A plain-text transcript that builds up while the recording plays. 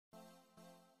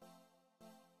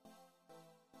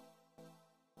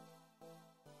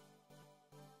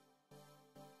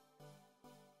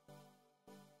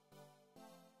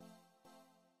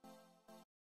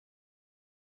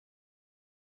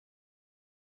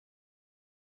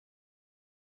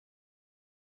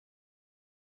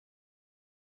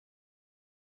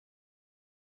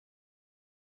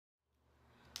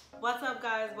What's up,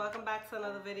 guys? Welcome back to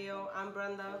another video. I'm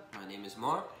Brenda. My name is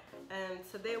Mark. And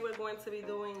today we're going to be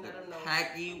doing the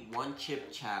PAQUI'S one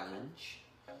chip challenge.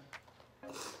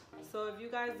 So if you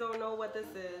guys don't know what this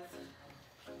is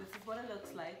what it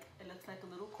looks like. It looks like a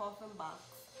little coffin box.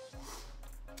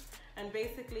 And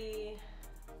basically,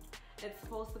 it's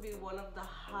supposed to be one of the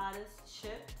hottest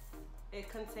chips. It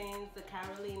contains the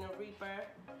Carolina Reaper.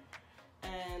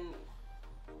 And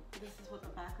this is what the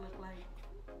back look like.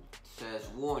 Says,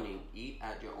 warning, eat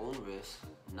at your own risk,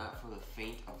 not for the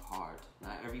faint of heart.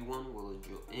 Not everyone will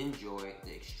enjoy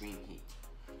the extreme heat.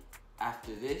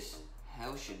 After this,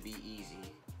 hell should be easy.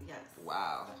 Yes.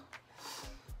 Wow.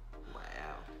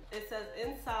 Wow. It says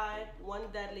inside, one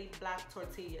deadly black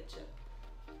tortilla chip.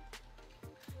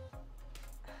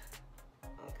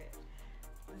 Okay.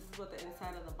 This is what the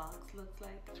inside of the box looks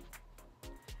like.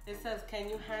 It says, can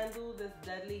you handle this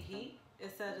deadly heat?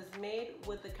 It says it's made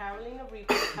with the Carolina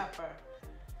Reaper pepper,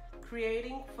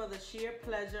 creating for the sheer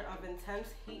pleasure of intense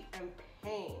heat and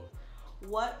pain.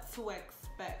 What to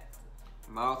expect?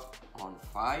 Mouth on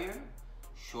fire,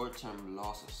 short-term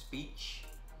loss of speech,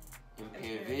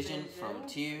 impaired vision from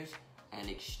tears, and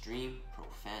extreme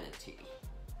profanity.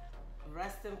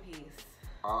 Rest in peace.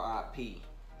 R.I.P.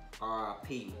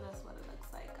 R.I.P. That's what it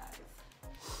looks like, guys.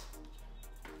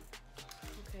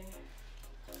 Okay.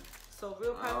 So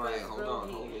real pepper. All right, is hold real on,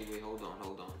 heat. hold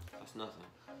on. That's nothing.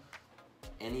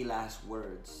 Any last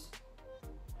words?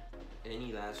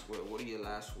 Any last word? What are your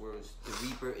last words? The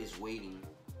Reaper is waiting.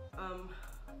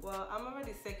 Well, I'm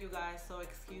already sick, you guys, so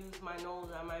excuse my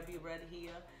nose. I might be red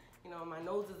here. You know, my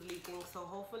nose is leaking, so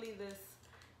hopefully this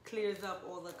clears up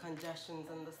all the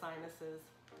congestions and the sinuses.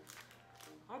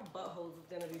 Our buttholes is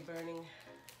gonna be burning.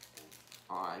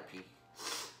 R.I.P.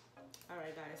 All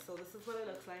right, guys, so this is what it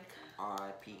looks like.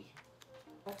 R.I.P.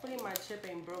 Hopefully my chip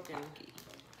ain't broken.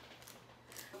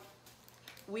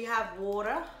 We have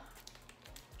water.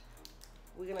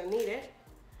 We're gonna need it.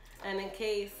 And in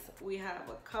case we have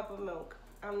a cup of milk.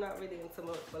 I'm not really into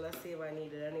milk, but let's see if I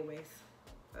need it anyways.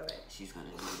 All right. She's gonna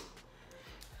need it.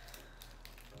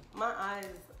 My eyes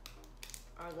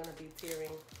are gonna be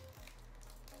tearing.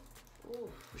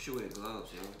 Ooh. We should wear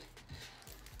gloves, yo.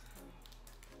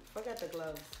 Forget the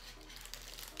gloves.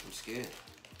 I'm scared.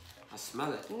 I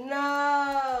smell it.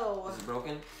 No! Is it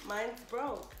broken? Mine's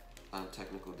broke.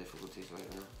 Technical difficulties right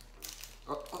now.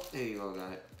 Oh, there you go,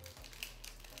 got it.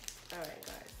 All right,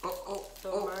 guys.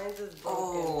 So mine's is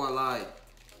broken. Oh, I lied.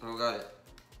 I don't got it.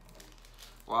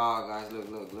 Wow, guys,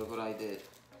 look what I did.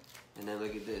 And then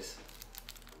look at this.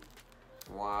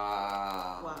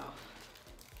 Wow. Wow.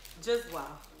 Just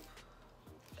wow.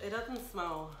 It doesn't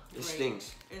smell great. It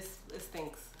stinks. It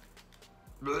stinks.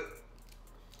 Blech.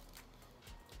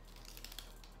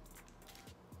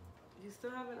 You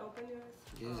still haven't opened yours?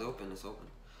 Yeah, it's open, it's open.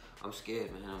 I'm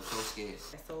scared, man, I'm so scared.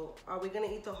 So, are we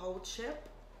gonna eat the whole chip?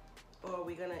 Or are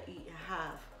we gonna eat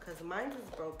half? Because mine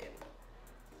is broken.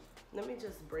 Let me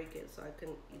just break it so I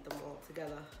can eat them all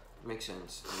together. Makes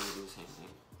sense, I'm gonna do the same thing.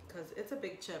 Because it's a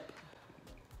big chip.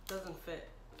 Doesn't fit.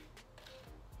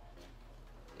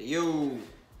 Yo!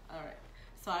 Alright,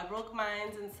 so I broke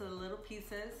mine into little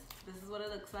pieces. This is what it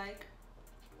looks like.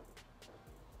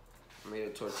 I made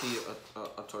a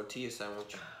tortilla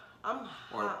sandwich. I'm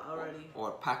hot already. Or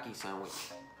a PAQUI'S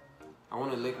sandwich. I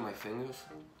want to lick my fingers.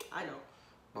 I know.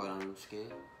 But I'm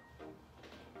scared.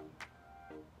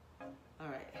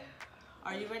 Alright.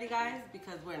 Are you ready, guys?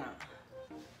 Because we're not.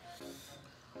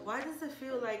 Why does it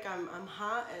feel like I'm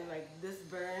hot and like this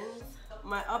burns?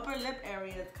 My upper lip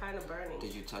area is kind of burning.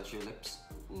 Did you touch your lips?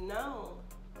 No.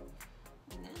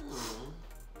 No.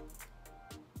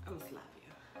 I'm gonna slap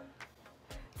you.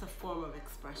 It's a form of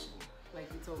expression,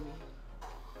 like you told me.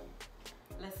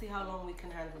 Let's see how long we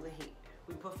can handle the heat.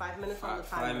 We put 5 minutes on the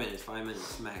timer. 5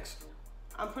 minutes max.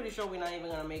 I'm pretty sure we're not even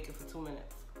gonna make it for 2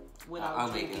 minutes without I'll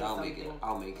drinking make it. something.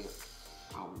 I'll make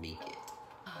it.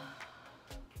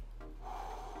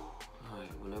 All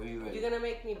right, whenever you're ready. You're gonna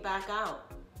make me back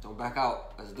out. Don't back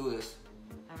out. Let's do this.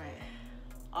 All right.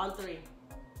 On 3.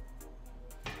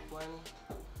 1,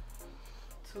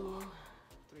 2,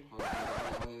 3.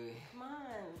 Wait. Come on.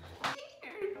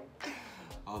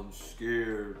 I'm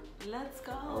scared. Let's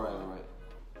go. All right.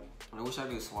 I wish I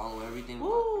could swallow everything,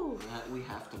 Woo. but we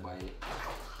have to bite it.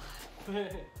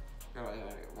 All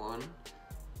right. 1,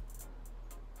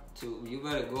 2. You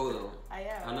better go though. I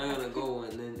am. I'm not gonna go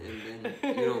and then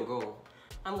you don't go.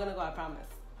 I'm gonna go. I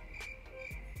promise.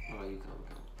 All right, you come.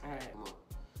 All right. Come on.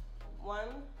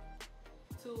 1,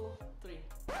 2, 3.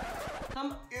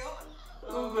 Come.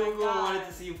 Oh my God. I wanted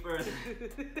to see you first.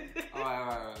 All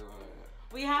right.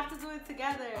 We have to do it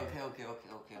together. Okay. All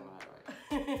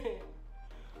right.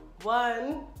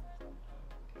 1,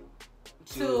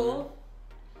 2,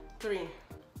 3.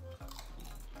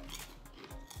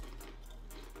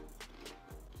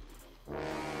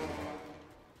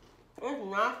 It's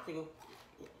nasty.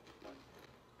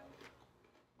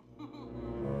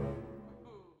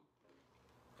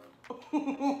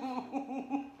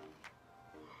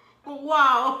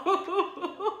 Wow.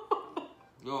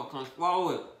 Yo, I can't swallow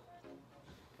it.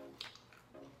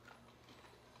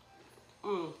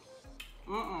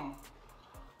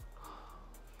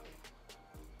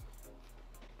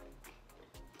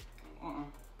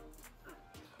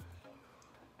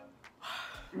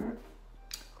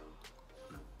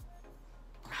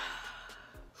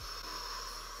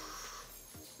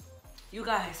 You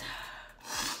guys,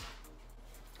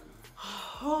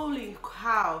 holy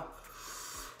cow.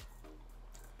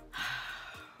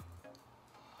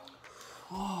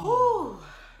 Oh,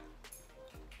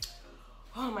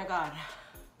 oh my God.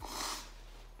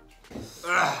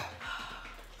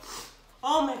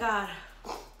 Oh my God.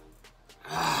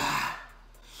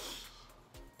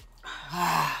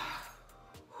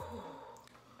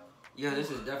 Yeah,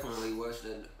 this is definitely worse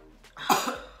than.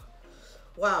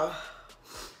 Wow.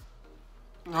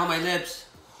 On my lips.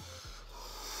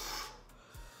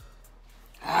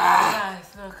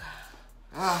 Guys, look.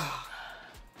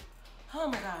 Oh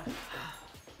my God.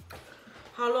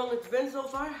 How long it's been so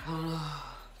far? I don't know.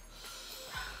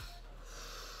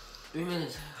 3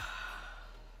 minutes.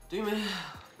 3 minutes.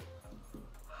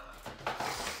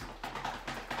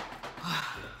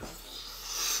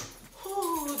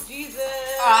 Oh, Jesus.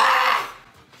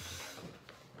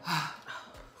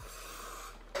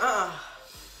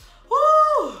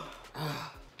 Woo.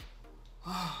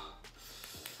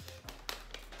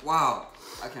 Wow,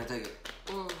 I can't take it.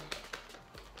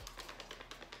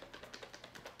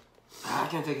 I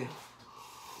can't take it.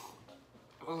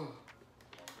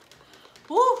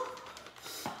 Woo.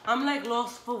 I'm like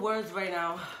lost for words right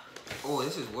now. Oh,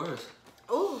 this is worse.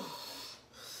 Ooh.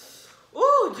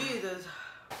 Ooh, Jesus.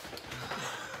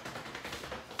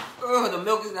 Ugh, the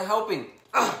milk isn't helping.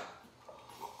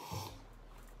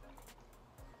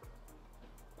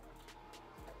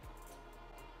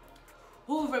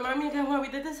 Ooh, remind me again where we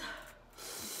did this?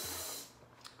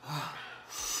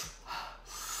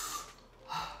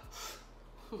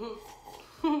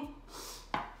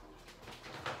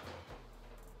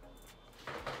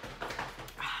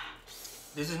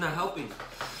 This is not helping.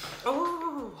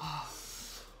 Oh.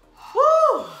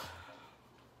 Woo.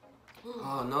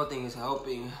 Oh, nothing is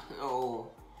helping. Oh.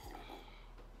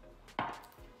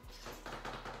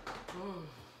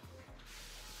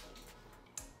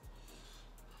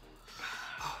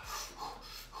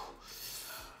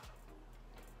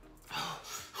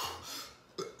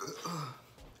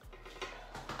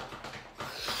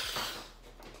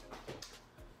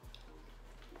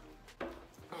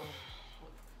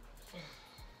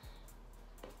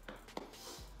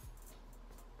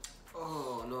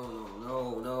 Oh,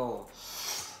 no.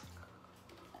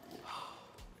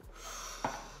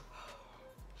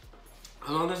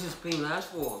 How long does this pain last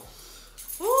for?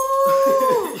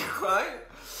 Ooh. You crying?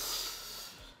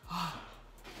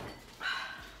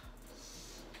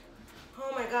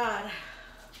 Oh my God.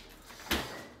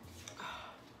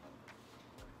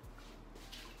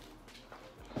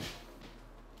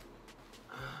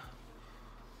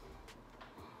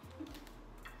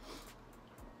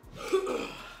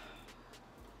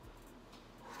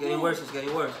 It's getting worse, it's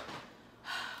getting worse.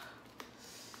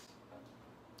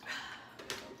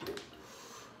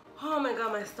 Oh my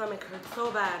God, my stomach hurts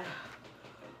so bad.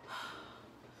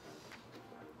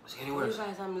 It's getting worse. You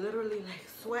guys, I'm literally like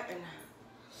sweating.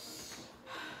 It's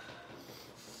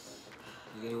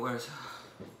getting worse.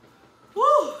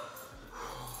 Woo!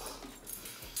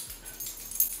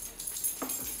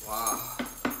 Wow.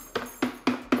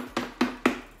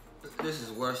 This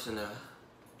is worse than a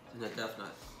death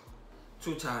knot.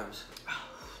 2 times.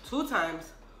 2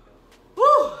 times.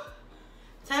 Woo!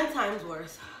 10 times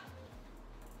worse.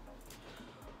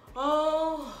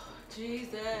 Oh,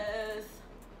 Jesus.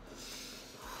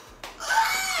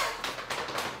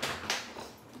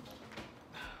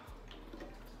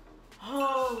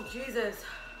 Oh, Jesus.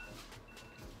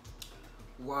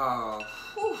 Wow.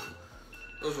 Whew.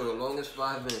 Those were the longest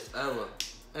 5 minutes ever.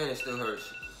 And it still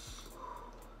hurts.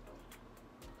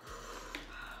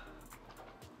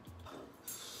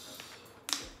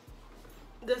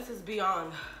 This is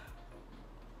beyond,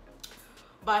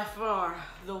 by far,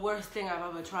 the worst thing I've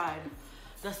ever tried.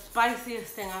 The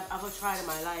spiciest thing I've ever tried in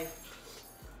my life.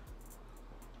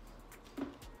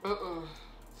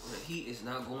 The heat is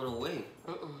not going away.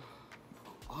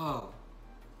 Wow.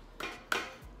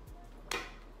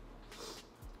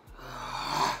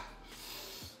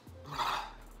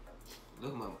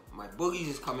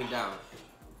 coming down.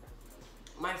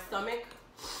 My stomach.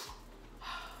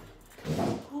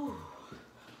 Whew.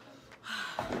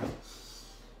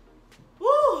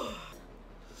 Woo.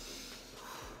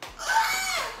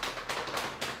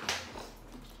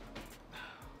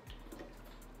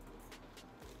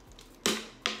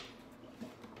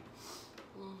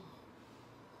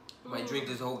 Might drink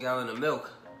this whole gallon of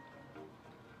milk.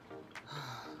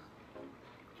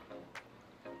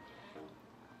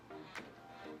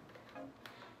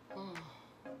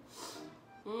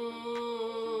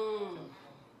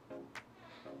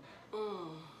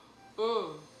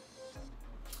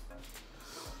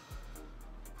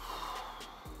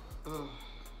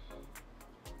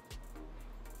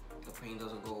 The pain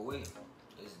doesn't go away.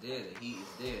 It's there. The heat is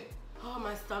there. Oh,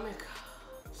 my stomach.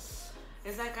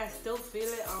 It's like I still feel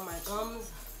it on my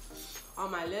gums,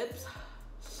 on my lips.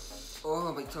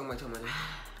 Oh, my tongue, my tongue, my tongue.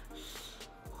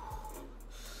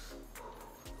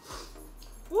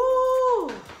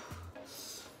 Woo!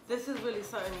 This is really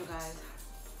something, you guys.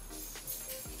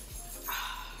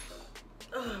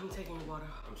 I'm taking water.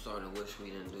 I'm starting to wish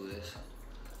we didn't do this.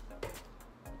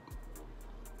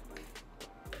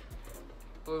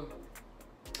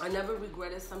 I never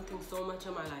regretted something so much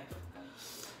in my life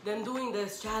than doing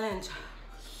this challenge.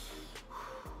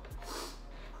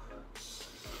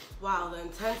 Wow, the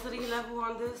intensity level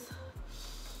on this.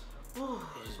 Whew.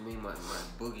 It just made my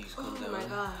boogies come down. Oh my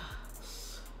God.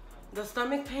 The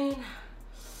stomach pain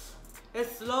is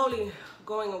slowly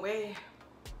going away.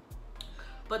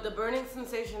 But the burning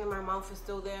sensation in my mouth is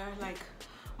still there. Like,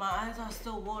 my eyes are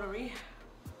still watery.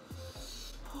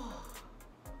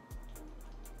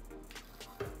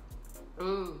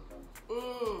 Woo.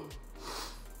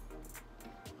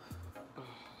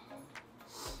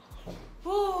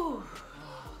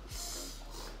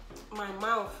 My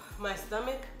mouth, my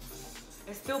stomach,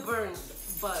 it still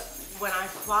burns, but when I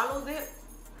swallowed it,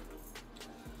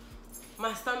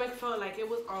 my stomach felt like it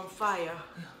was on fire.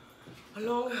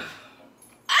 Along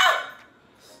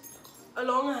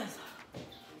as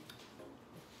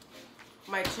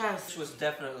my chest. This was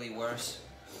definitely worse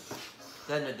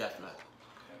than the death nut.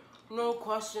 No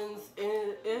questions,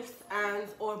 ifs,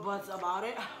 ands, or buts about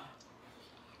it.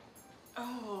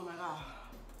 Oh my God.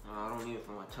 No, I don't need it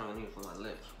for my tongue, I need it for my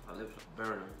lips. My lips are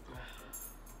burning.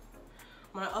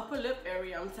 My upper lip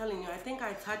area, I'm telling you, I think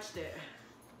I touched it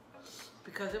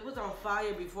because it was on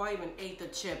fire before I even ate the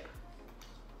chip.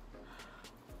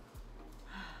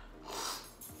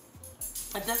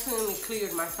 It definitely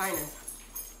cleared my sinus.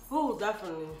 Oh,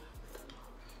 definitely.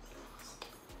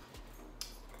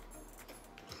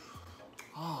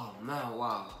 Oh man,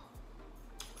 wow.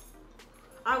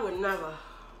 I would never.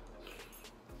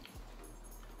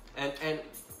 And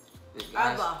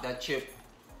guys, that chip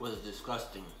was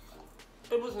disgusting.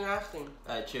 It was nasty.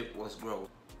 That chip was gross.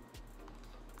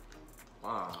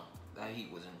 Wow, that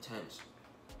heat was intense.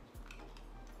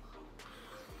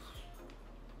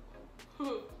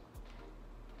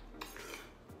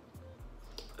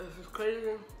 This is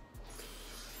crazy.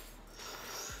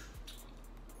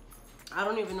 I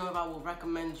don't even know if I will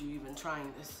recommend you even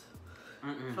trying this.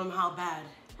 From how bad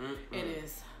it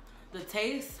is. The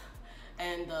taste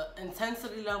and the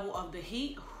intensity level of the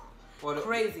heat,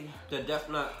 crazy. The death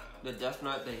nut,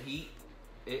 the heat,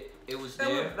 it was there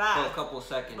was bad, for a couple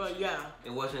seconds. But yeah,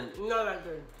 it wasn't not that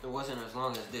good. It wasn't as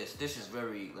long as this. This is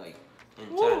very like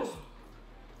intense. Woo.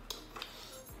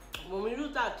 When we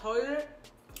use that toilet,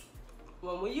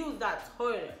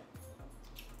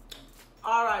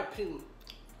 R.I.P.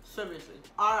 Seriously,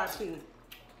 R.I.P.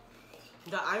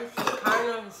 The ice is kind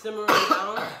of simmering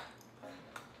down.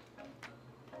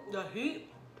 The heat.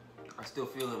 I still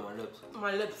feel it in my lips.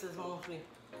 My lips is mostly.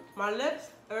 My lips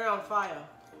are on fire.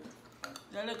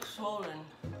 They look swollen.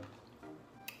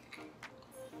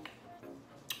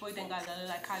 What do you think, guys? They look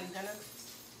like Kylie Jenner?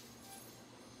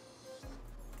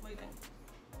 What do you think?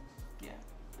 Yeah.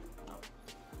 No.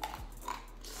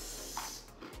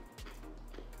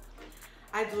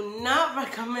 I do not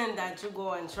recommend that you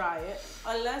go and try it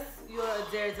unless you're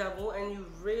a daredevil and you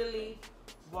really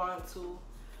want to.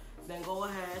 Then go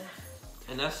ahead.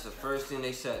 And that's the first thing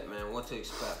they said, man. What to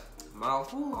expect?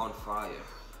 Mouth on fire.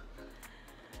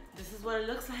 This is what it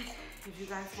looks like. If you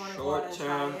guys want to go ahead and try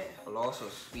Short-term it. loss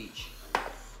of speech.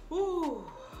 Ooh,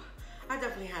 I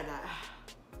definitely had that.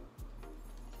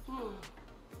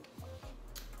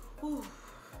 Ooh.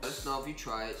 Let us know if you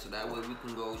try it, so that way we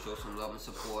can go show some love and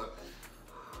support.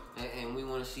 And we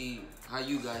want to see how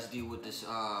you guys deal with this,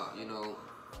 you know,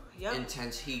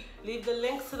 intense heat. Leave the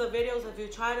links to the videos if you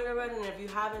tried it already, and if you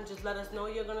haven't, just let us know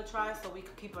you're gonna try so we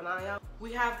can keep an eye out.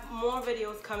 We have more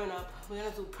videos coming up. We're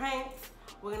gonna do pranks.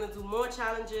 We're gonna do more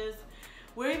challenges.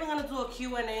 we're even gonna do a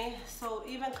Q&A. So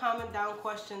even comment down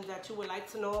questions that you would like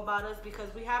to know about us,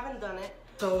 because we haven't done it.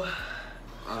 So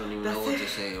I don't even know what to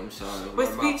say. I'm sorry. We're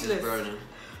My mouth is speechless. burning.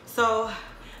 So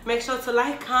make sure to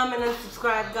like, comment, and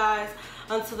subscribe, guys.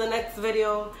 Until the next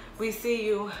video, we see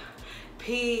you.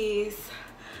 Peace.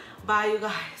 Bye, you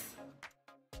guys.